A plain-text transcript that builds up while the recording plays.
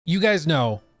You guys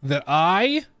know that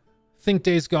I think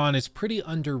Days Gone is pretty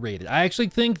underrated. I actually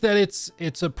think that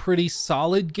it's a pretty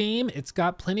solid game. It's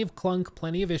got plenty of clunk,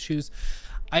 plenty of issues.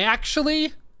 I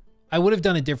would have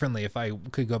done it differently if I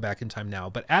could go back in time now.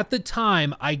 But at the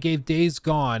time, I gave Days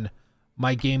Gone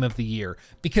my game of the year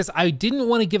because I didn't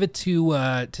want to give it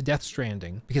to Death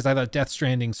Stranding because I thought Death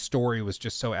Stranding's story was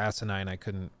just so asinine. I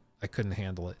couldn't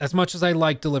handle it. As much as I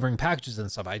like delivering packages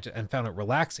and stuff, and found it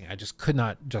relaxing, I just could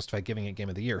not justify giving it game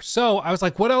of the year. So I was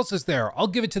like, what else is there? I'll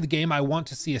give it to the game I want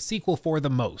to see a sequel for the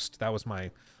most. That was my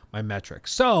metric.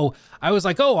 So I was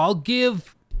like, oh, I'll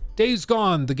give Days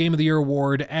Gone the Game of the Year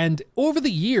award. And over the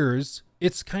years,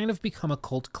 it's kind of become a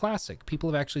cult classic.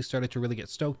 People have actually started to really get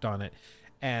stoked on it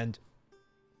and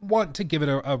want to give it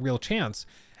a real chance.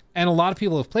 And a lot of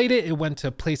people have played it. It went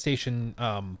to PlayStation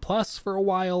Plus for a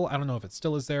while. I don't know if it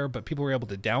still is there, but people were able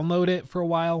to download it for a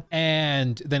while.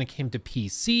 And then it came to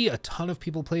PC. A ton of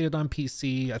people played it on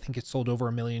PC. I think it sold over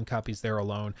 1 million copies there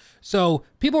alone. So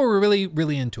people were really,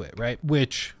 really into it, right?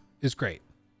 Which is great.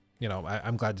 You know,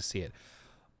 I'm glad to see it.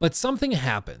 But something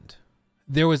happened.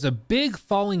 There was a big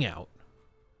falling out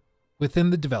within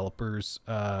the developers,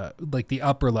 like the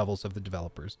upper levels of the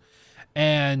developers.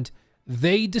 And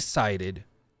they decided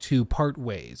to part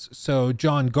ways. So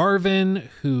John Garvin,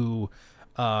 who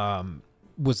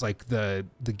was like the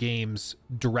game's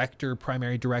director,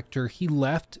 primary director, he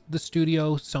left the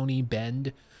studio, Sony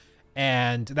Bend.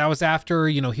 And that was after,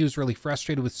 you know, he was really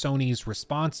frustrated with Sony's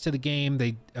response to the game.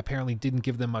 They apparently didn't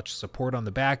give them much support on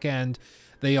the back end.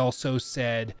 They also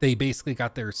said they basically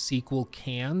got their sequel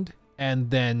canned.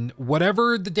 And then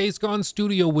whatever the Days Gone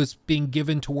studio was being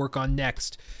given to work on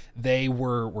next, they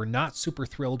were not super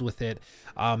thrilled with it.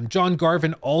 John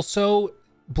Garvin also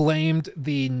blamed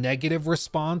the negative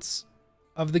response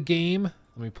of the game.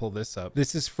 Let me pull this up.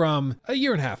 This is from a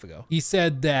year and a half ago. He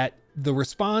said that the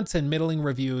response and middling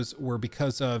reviews were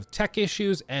because of tech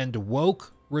issues and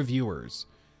woke reviewers.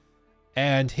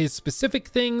 And his specific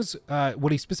things,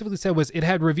 what he specifically said was it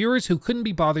had reviewers who couldn't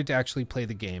be bothered to actually play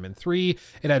the game. And 3,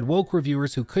 it had woke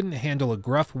reviewers who couldn't handle a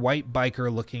gruff white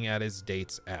biker looking at his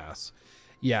date's ass.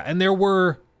 Yeah, and there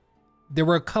were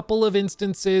a couple of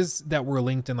instances that were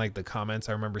linked in like the comments.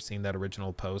 I remember seeing that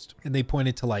original post, and they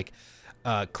pointed to like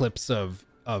clips of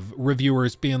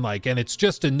reviewers being like, and it's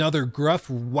just another gruff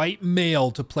white male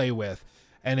to play with.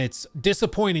 And it's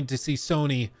disappointing to see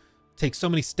Sony take so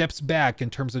many steps back in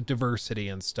terms of diversity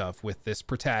and stuff with this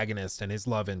protagonist and his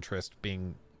love interest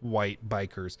being white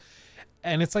bikers.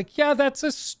 And it's like, yeah, that's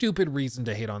a stupid reason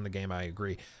to hate on the game. I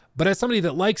agree. But as somebody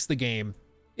that likes the game,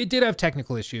 it did have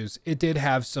technical issues. It did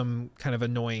have some kind of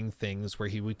annoying things where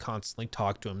he would constantly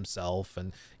talk to himself.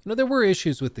 And, you know, there were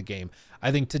issues with the game.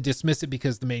 I think to dismiss it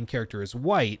because the main character is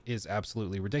white is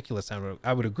absolutely ridiculous.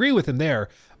 I would agree with him there,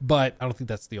 but I don't think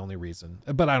that's the only reason.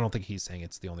 But I don't think he's saying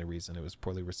it's the only reason it was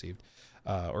poorly received,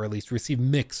 or at least received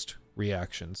mixed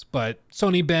reactions. But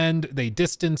Sony Bend, they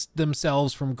distanced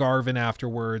themselves from Garvin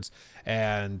afterwards,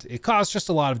 and it caused just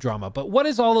a lot of drama. But what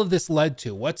has all of this led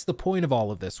to? What's the point of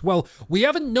all of this? Well, we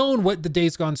haven't known what the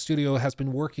Days Gone studio has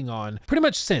been working on pretty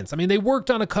much since. I mean, they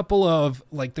worked on a couple of,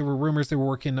 like, there were rumors they were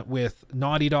working with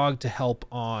Naughty Dog to help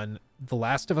on The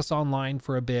Last of Us Online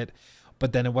for a bit,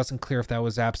 but then it wasn't clear if that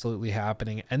was absolutely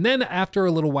happening. And then after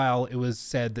a little while, it was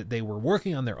said that they were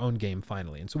working on their own game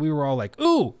finally. And so we were all like,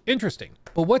 ooh, interesting.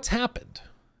 But what's happened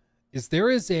is there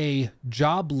is a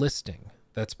job listing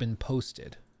that's been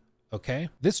posted, okay?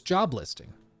 This job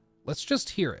listing, let's just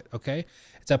hear it, okay?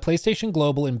 It's at PlayStation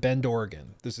Global in Bend,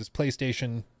 Oregon. This is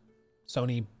PlayStation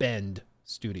Sony Bend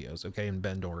Studios, okay, in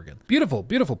Bend, Oregon. Beautiful,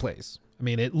 beautiful place. I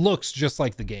mean, it looks just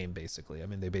like the game, basically. I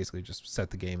mean, they basically just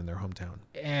set the game in their hometown.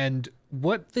 And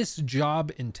what this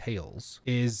job entails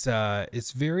is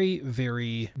very,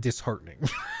 very disheartening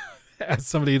as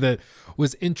somebody that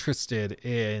was interested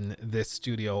in this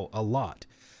studio a lot.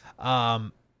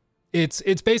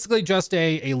 It's basically just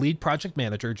a lead project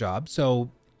manager job. So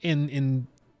in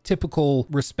typical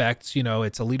respects, you know,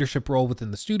 it's a leadership role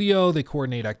within the studio. They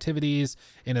coordinate activities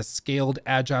in a scaled,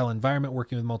 agile environment,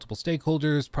 working with multiple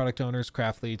stakeholders, product owners,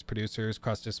 craft leads, producers,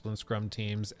 cross-discipline scrum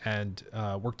teams, and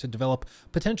work to develop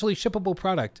potentially shippable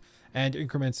product and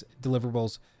increments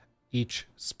deliverables each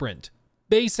sprint.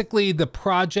 Basically, the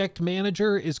project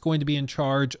manager is going to be in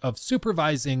charge of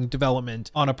supervising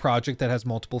development on a project that has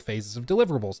multiple phases of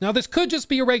deliverables. Now, this could just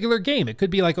be a regular game. It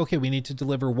could be like, okay, we need to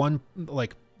deliver one,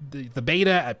 like the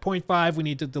beta at 0.5. We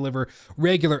need to deliver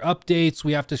regular updates.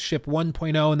 We have to ship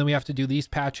 1.0, and then we have to do these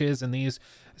patches and these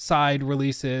side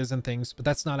releases and things. But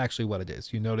that's not actually what it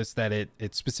is. You notice that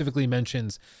it specifically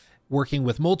mentions working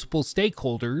with multiple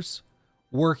stakeholders,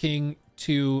 working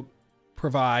to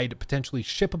provide potentially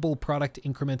shippable product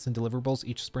increments and deliverables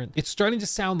each sprint. It's starting to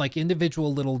sound like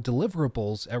individual little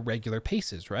deliverables at regular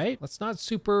paces, right? That's not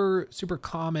super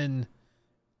common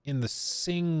in the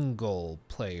single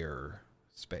player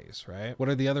space, right? What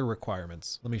are the other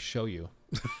requirements? Let me show you.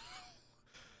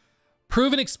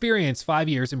 Proven experience, 5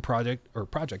 years in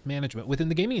project management within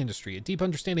the gaming industry, a deep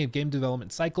understanding of game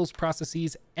development cycles,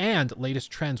 processes, and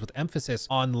latest trends with emphasis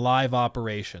on live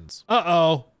operations.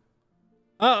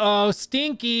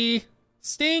 Stinky.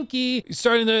 You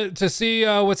starting to see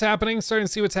what's happening? Starting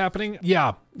to see what's happening?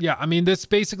 Yeah. I mean, this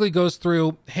basically goes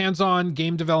through hands-on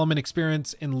game development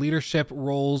experience in leadership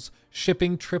roles,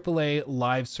 shipping AAA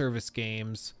live service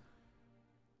games.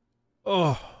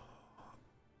 And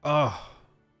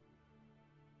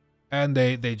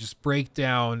they just break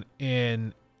down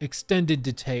in extended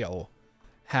detail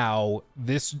how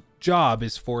this job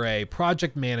is for a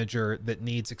project manager that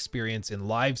needs experience in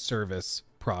live service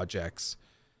projects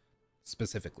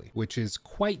specifically, which is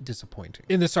quite disappointing.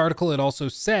 In this article, it also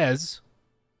says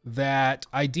that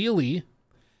ideally,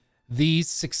 the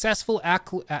successful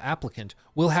applicant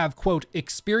will have, quote,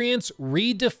 experience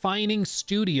redefining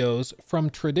studios from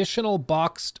traditional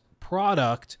boxed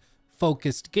product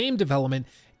focused game development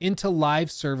into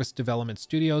live service development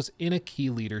studios in a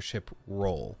key leadership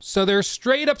role. So they're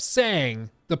straight up saying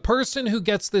the person who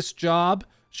gets this job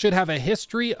should have a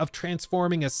history of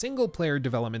transforming a single player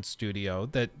development studio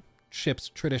that ships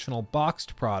traditional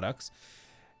boxed products,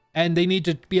 and they need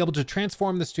to be able to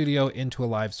transform the studio into a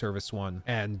live service one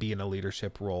and be in a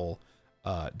leadership role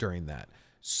during that.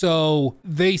 So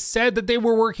they said that they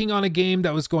were working on a game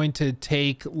that was going to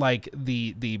take like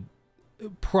the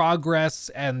progress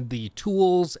and the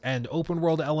tools and open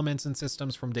world elements and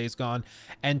systems from Days Gone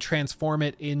and transform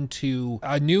it into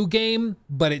a new game,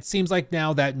 but it seems like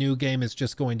now that new game is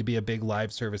just going to be a big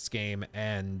live service game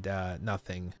and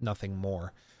nothing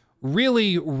more.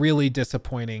 Really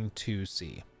disappointing to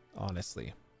see,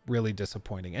 honestly. Really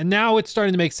disappointing. And now it's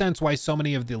starting to make sense why so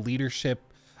many of the leadership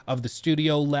of the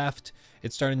studio left.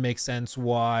 It's starting to make sense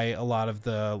why a lot of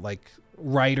the like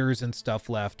writers and stuff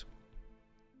left.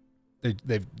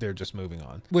 They're just moving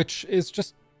on, which is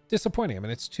just disappointing. I mean,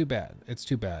 it's too bad. It's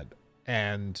too bad.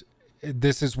 And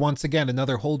this is once again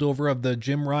another holdover of the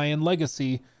Jim Ryan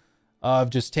legacy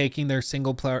of just taking their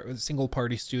single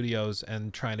party studios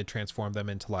and trying to transform them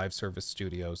into live service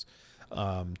studios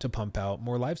to pump out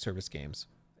more live service games.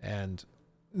 And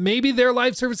maybe their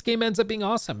live service game ends up being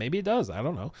awesome. Maybe it does. I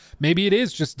don't know. Maybe it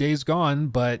is just Days Gone,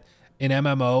 but an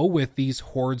MMO with these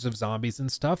hordes of zombies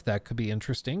and stuff. That could be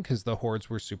interesting because the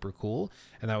hordes were super cool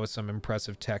and that was some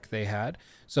impressive tech they had.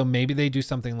 So maybe they do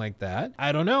something like that.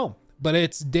 I don't know. But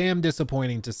it's damn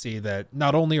disappointing to see that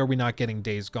not only are we not getting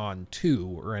Days Gone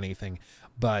 2 or anything,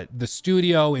 but the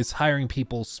studio is hiring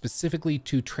people specifically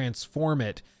to transform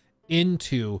it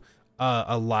into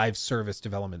a live service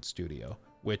development studio,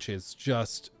 which is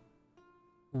just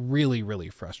really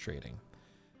frustrating.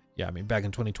 Yeah, I mean, back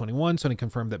in 2021, Sony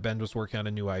confirmed that Bend was working on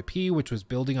a new IP, which was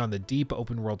building on the deep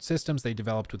open world systems they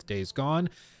developed with Days Gone,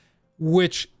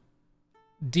 which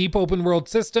deep open world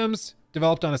systems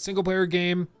developed on a single player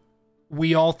game.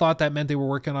 We all thought that meant they were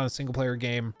working on a single player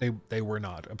game. They were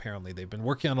not, apparently. They've been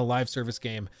working on a live service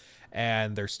game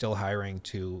and they're still hiring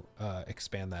to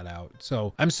expand that out.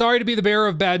 So I'm sorry to be the bearer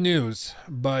of bad news,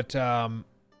 but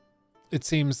it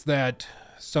seems that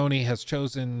Sony has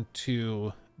chosen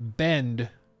to bend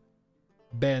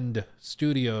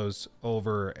studios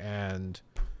over and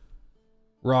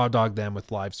raw dog them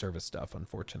with live service stuff,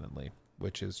 unfortunately,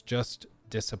 which is just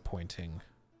disappointing.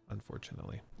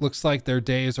 Unfortunately, looks like their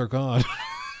days are gone.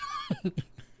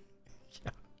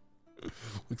 Yeah,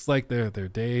 looks like their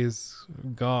days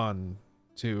gone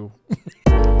too.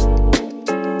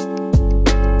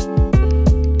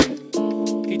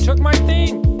 He took my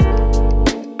thing.